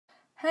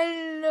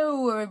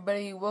Hello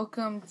everybody,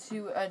 welcome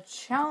to a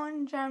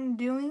challenge I'm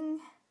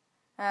doing.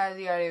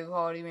 The audio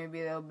quality may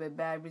be a little bit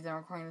bad because I'm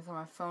recording this on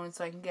my phone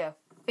so I can get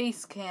a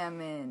face cam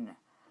in.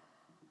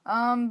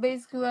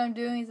 Basically what I'm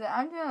doing is that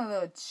I'm doing a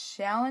little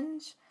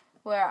challenge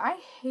where I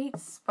hate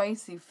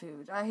spicy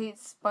food. I hate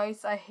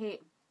spice, I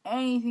hate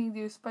anything to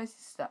do with spicy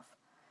stuff.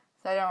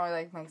 So I don't really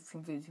like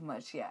Mexican food too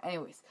much. Yeah,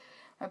 anyways.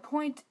 My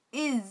point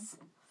is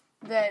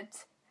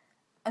that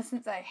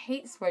since I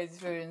hate spicy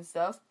food and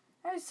stuff,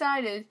 I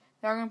decided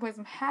that I'm going to play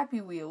some Happy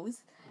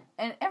Wheels,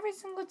 and every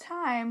single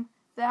time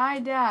that I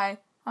die,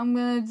 I'm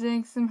going to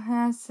drink some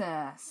hot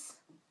sauce.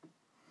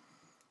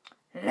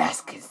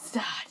 Let's get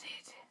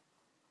started.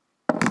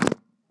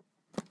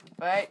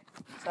 Right?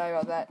 Sorry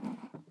about that.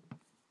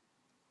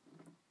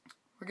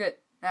 We're good.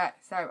 Alright,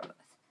 sorry about that.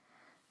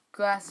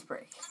 Glass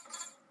break.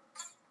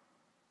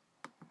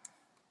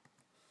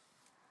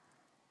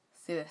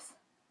 See this.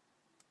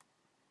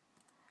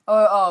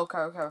 Oh, okay,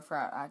 I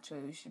forgot.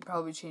 Actually, we should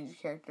probably change the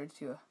character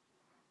to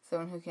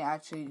someone who can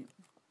actually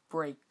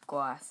break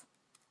glass.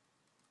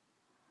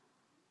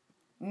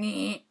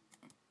 Neat.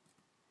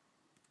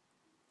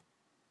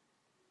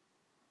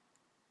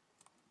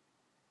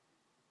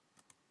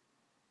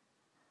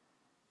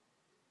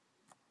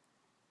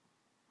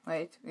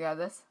 Wait, we got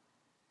this.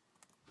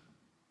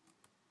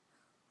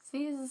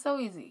 See, this is so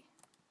easy.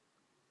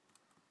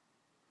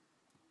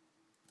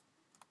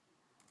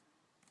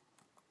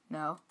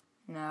 No.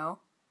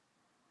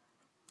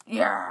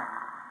 Yeah.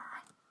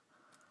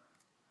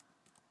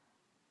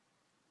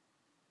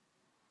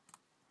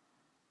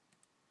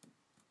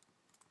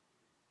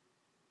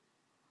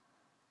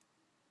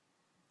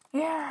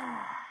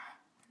 Yeah.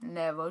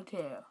 Level 2.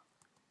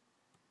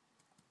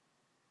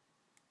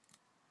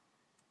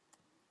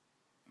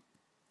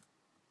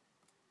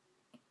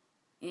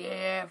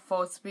 Yeah,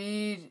 full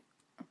speed.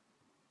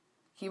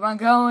 Keep on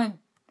going.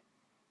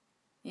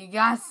 You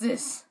got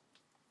this.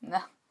 No.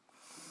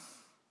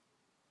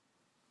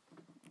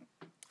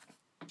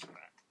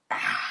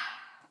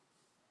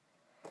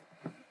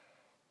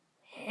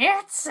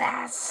 It's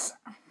us.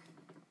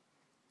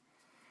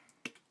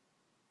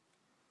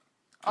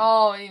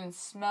 Oh, it even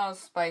smells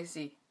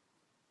spicy.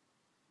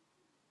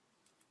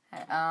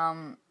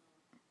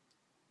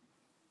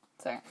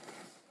 Second.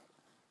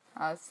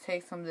 Let's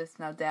take some of this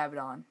now, dab it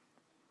on.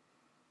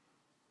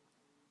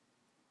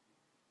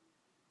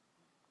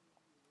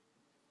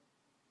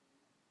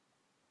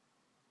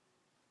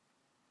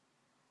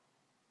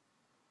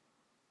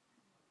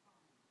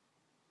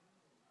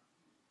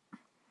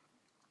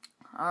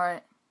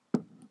 Alright.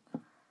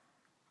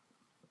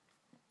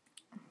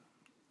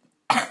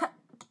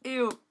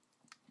 Ew.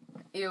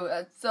 Ew,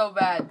 that's so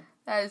bad.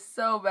 That is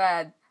so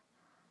bad.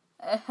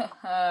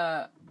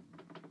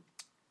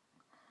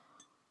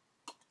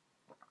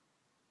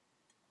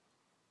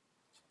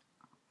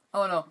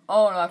 Oh no,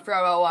 I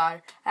forgot about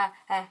water.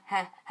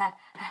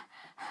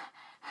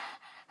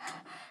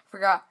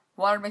 Forgot.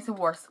 Water makes it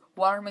worse.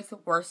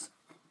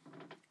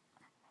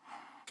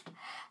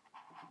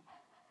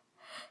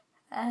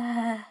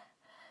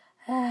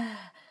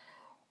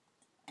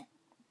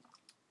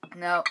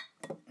 No.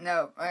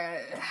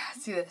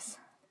 Let's do this.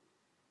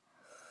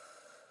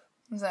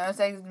 I'm sorry, let's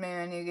exit the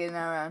main menu, get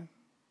that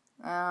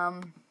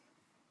around.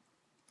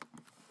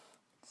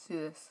 Let's do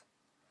this.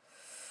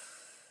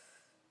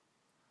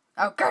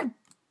 Oh, good!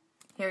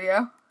 Here we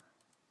go.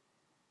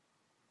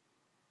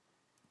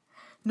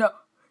 No,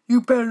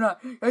 you better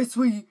not. I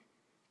swear.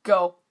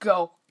 Go.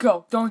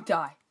 Don't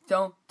die.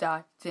 Wait,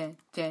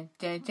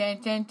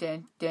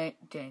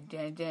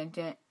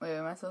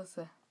 am I supposed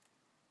to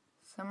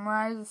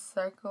summarize a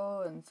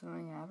circle and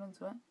something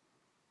happens? What?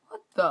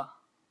 What the?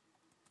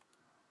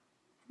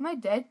 Am I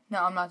dead?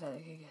 No, I'm not dead.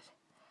 Okay,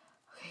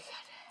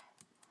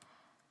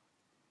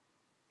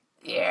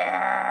 good.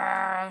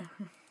 Yeah.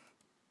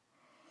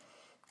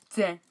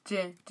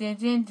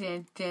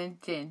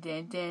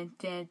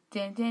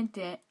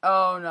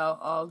 Oh no,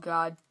 oh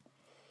god.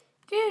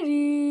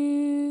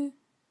 Doo-doo.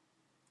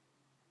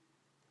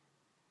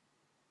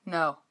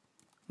 No.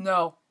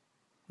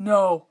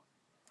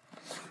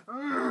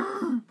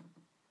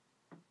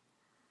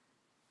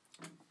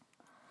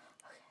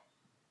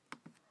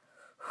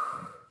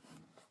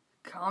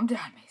 Calm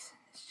down, Mason.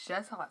 It's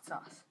just hot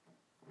sauce.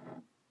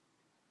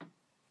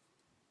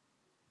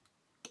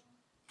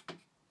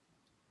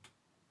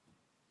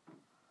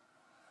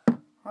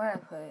 Where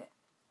did I put it?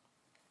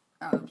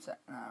 Oh, oops, no,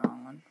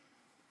 wrong one.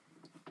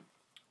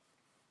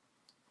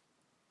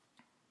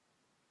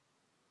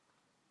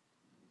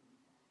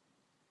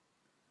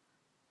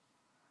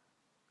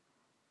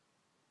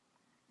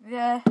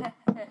 Yeah.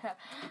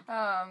 Oh,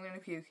 I'm gonna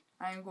puke.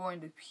 I'm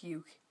going to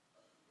puke.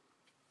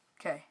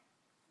 Okay.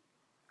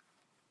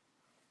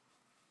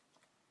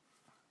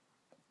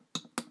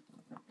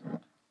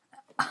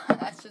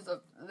 That's just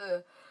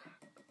the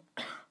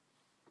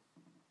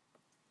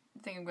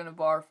thing I'm gonna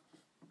barf.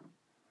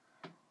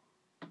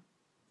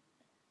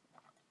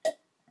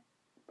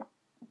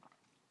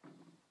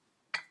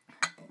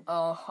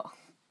 Oh.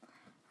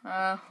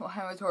 Why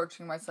am I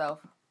torturing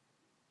myself?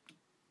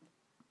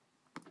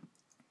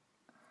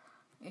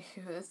 Ew,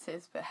 this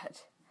tastes bad.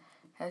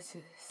 Let's do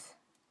this.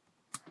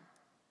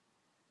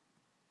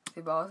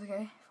 The ball's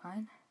okay,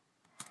 fine.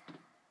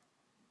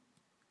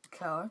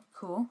 Color,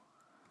 cool.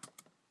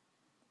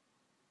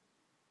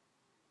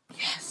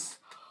 Yes!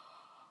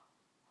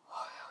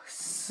 Oh, that was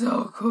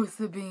so close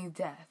to being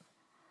death.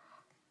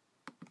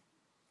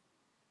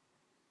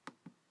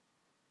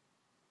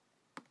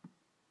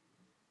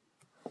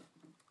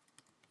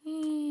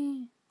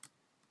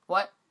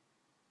 What?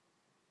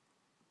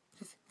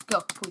 Just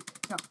go, please.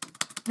 No.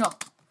 No.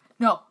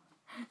 No.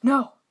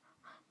 No.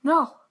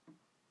 No.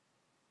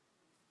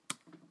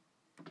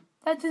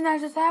 That did not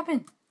just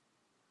happen.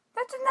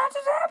 That did not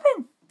just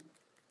happen.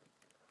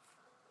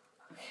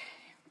 Okay.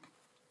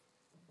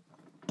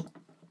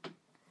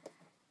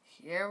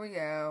 Here we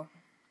go.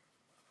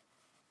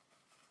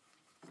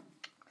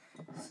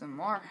 Some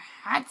more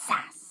hot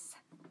sauce.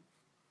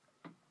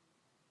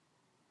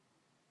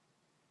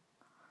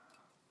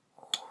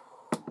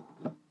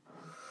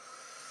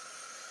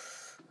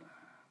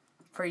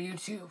 For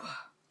YouTube.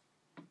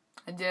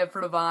 I did it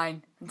for the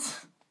Vine.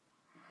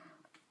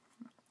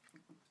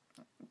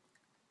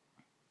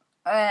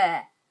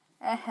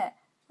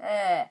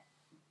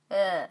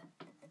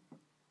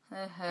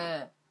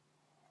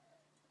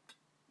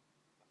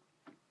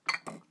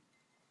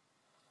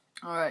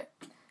 Alright.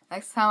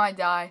 Next time I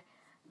die,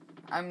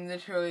 I'm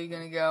literally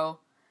gonna go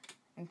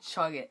and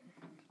chug it.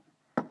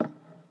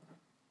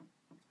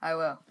 I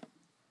will.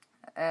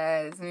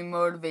 It's gonna be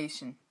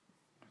motivation.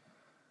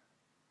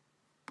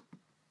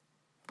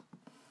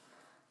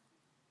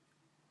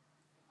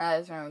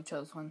 That's why I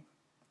chose one.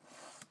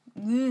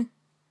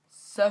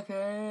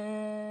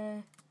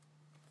 Sucker.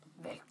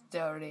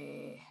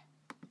 Victory.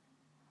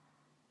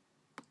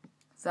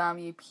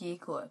 Zombie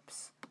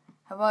apocalypse.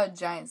 How about a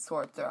giant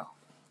sword throw?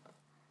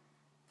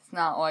 It's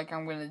not like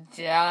I'm gonna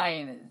die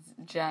in a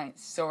giant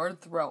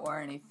sword throw or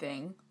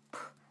anything.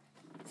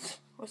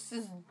 What's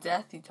this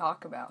death you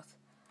talk about?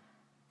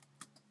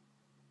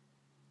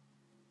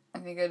 I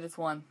think I just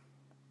won.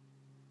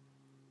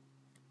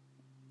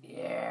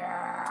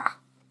 Yeah.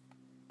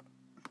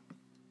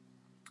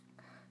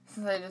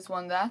 Since I just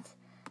won that,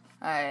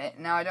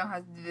 now I don't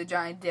have to do the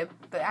giant dip.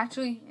 But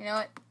actually, you know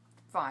what?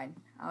 Fine.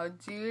 I'll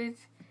do it.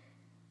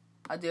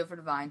 I'll do it for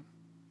the Vine.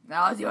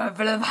 I'll do it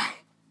for the Vine.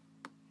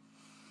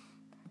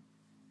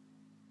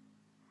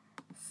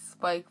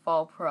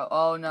 Spikeball Pro.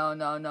 Oh, no.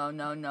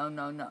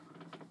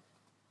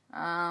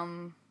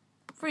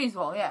 Freeze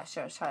Ball. Yeah,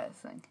 sure. Let's try this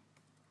thing.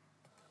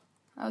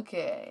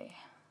 Okay.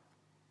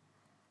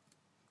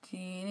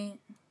 Teeny.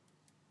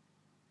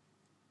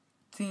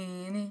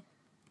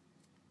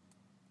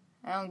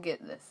 I don't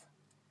get this.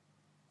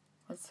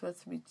 What's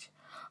supposed to be?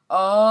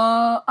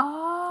 Oh,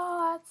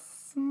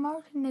 that's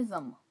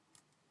smartinism.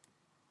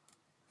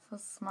 So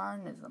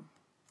smartinism.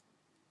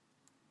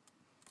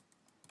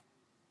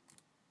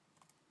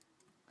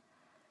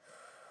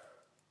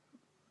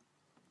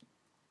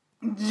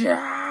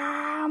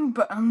 Jump.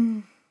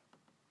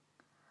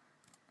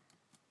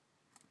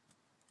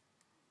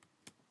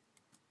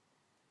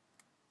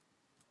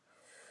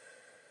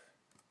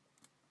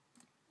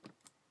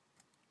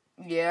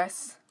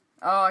 Yes.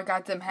 Oh, I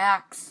got them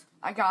hacks.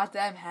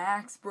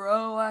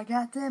 Bro. I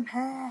got them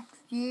hacks.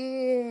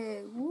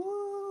 Yeah.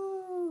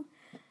 Woo.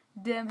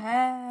 Them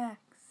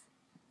hacks.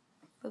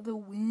 For the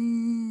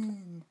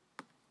win.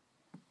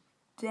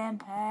 Them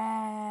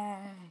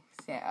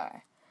hacks. Yeah,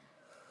 alright.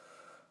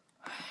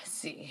 Let's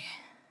see.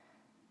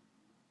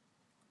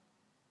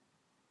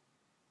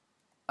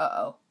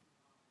 Uh-oh.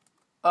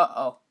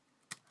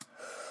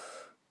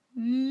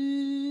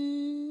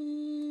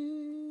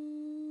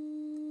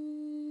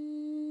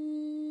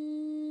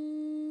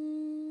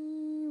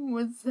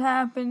 What's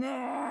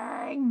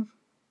happening?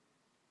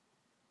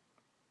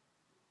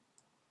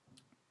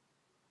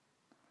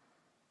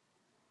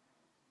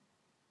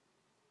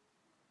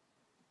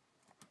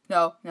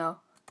 No.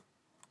 I'm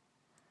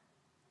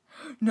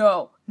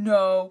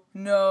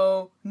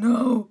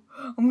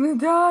gonna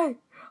die.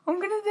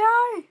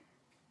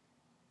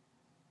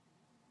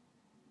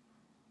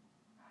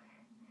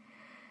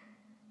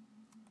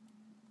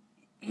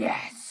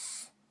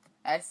 Yes.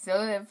 I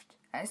still lived.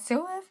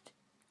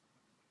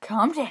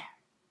 Calm down.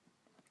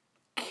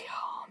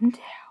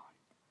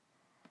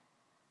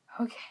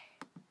 Okay.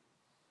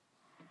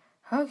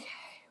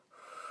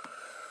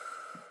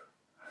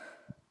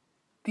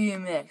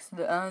 BMX,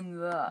 the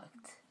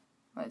unlocked.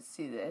 Let's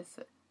see this.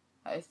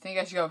 I think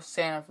I should go with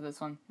Santa for this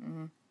one.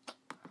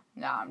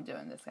 Nah, I'm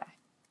doing this guy.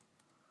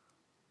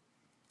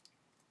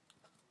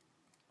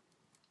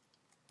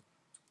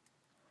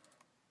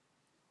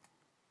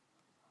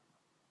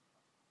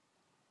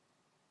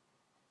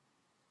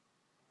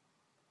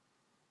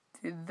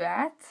 Did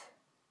that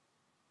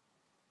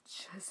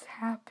just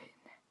happen?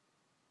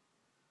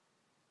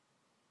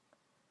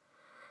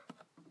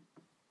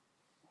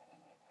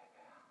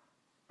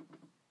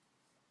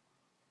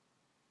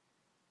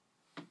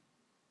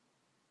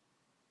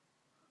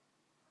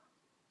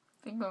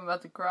 I think I'm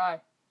about to cry.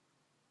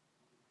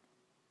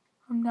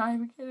 I'm not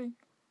even kidding.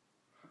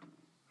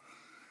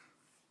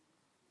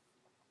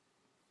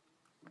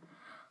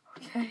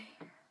 Okay.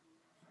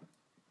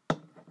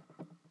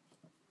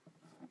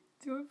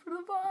 Do it for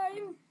the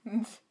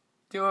vine.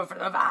 Do it for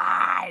the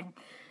vine.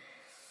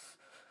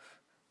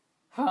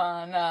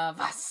 One of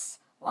us.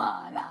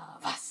 One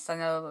of us. I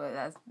know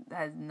that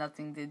has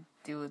nothing to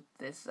do with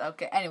this.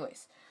 Okay,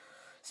 anyways.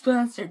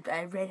 Sponsored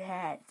by Red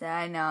Hat.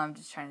 I know, I'm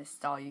just trying to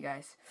stall you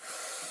guys.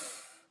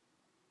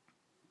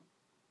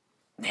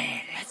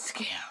 Man, let's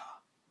go.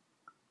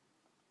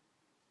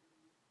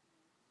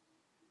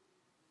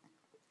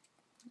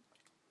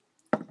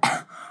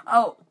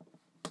 Oh.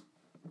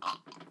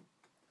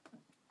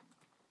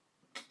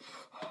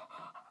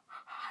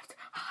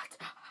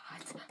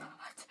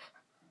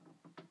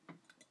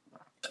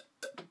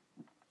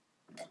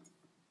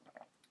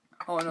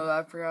 Oh no,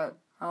 I forgot.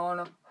 Oh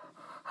no.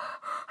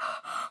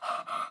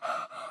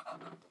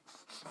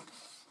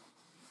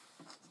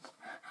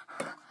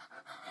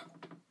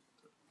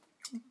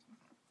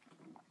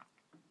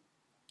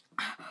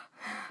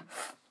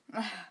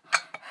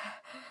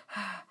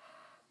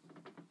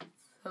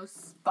 So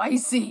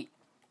spicy.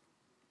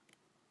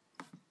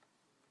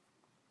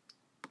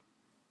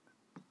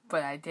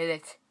 But I did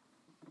it.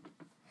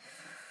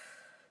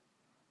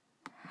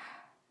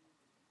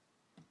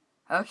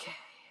 Okay.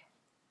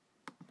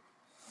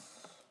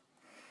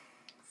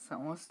 It's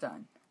almost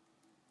done.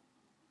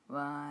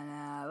 One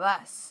of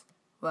us.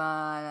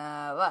 One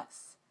of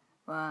us.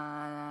 One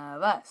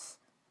of us.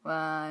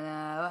 One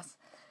of us.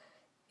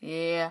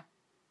 Yeah.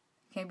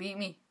 Can't beat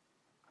me.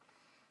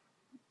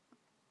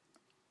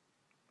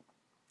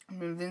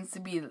 I'm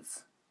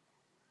invincibles.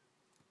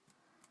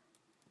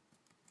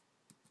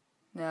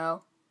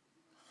 No.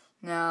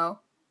 No.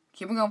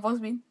 Keep on going full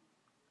speed.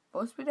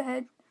 Full speed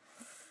ahead.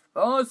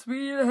 Full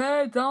speed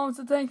ahead. Thomas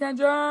the Tank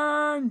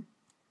Engine.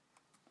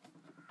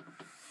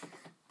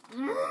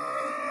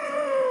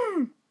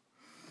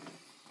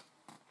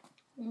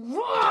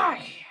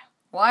 Why?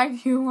 Why do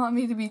you want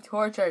me to be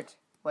tortured?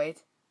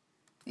 Wait.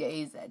 Yeah,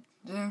 he's dead.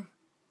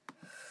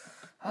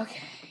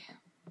 Okay.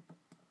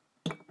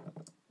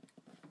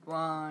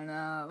 One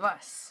of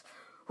us.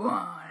 One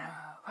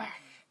of us.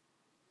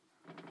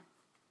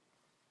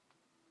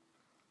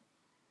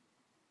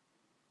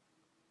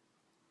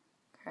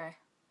 Okay.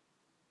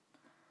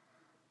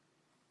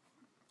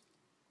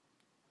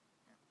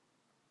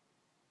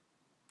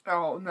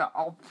 Oh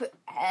no.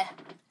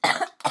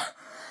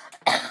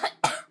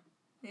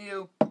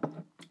 Ew.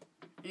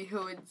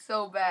 Ew, it's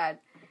so bad.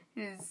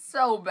 It is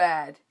so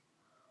bad.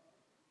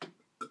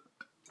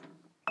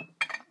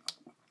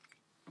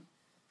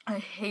 I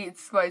hate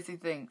spicy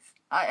things.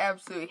 I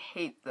absolutely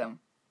hate them.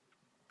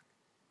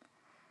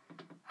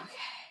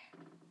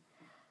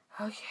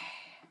 Okay.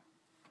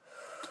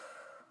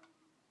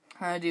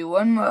 I'm gonna do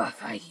one more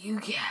for you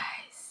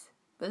guys.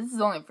 But this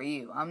is only for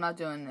you. I'm not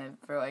doing it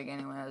for like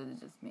anyone else.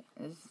 It's just me.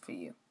 This is for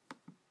you.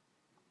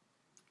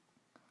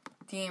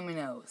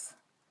 Dominoes.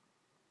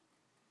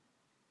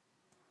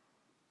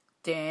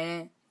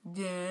 Dun,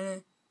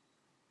 dun.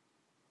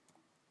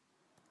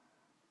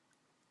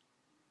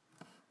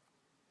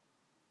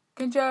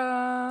 Good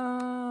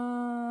job.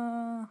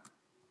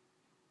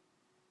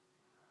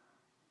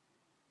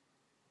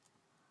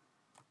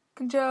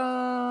 Good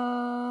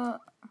job.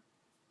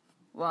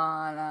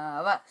 One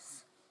of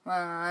us. One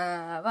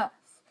of us.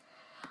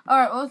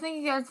 Alright, well,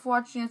 thank you guys for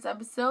watching this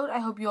episode. I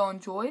hope you all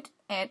enjoyed.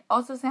 And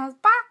also, say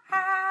bye.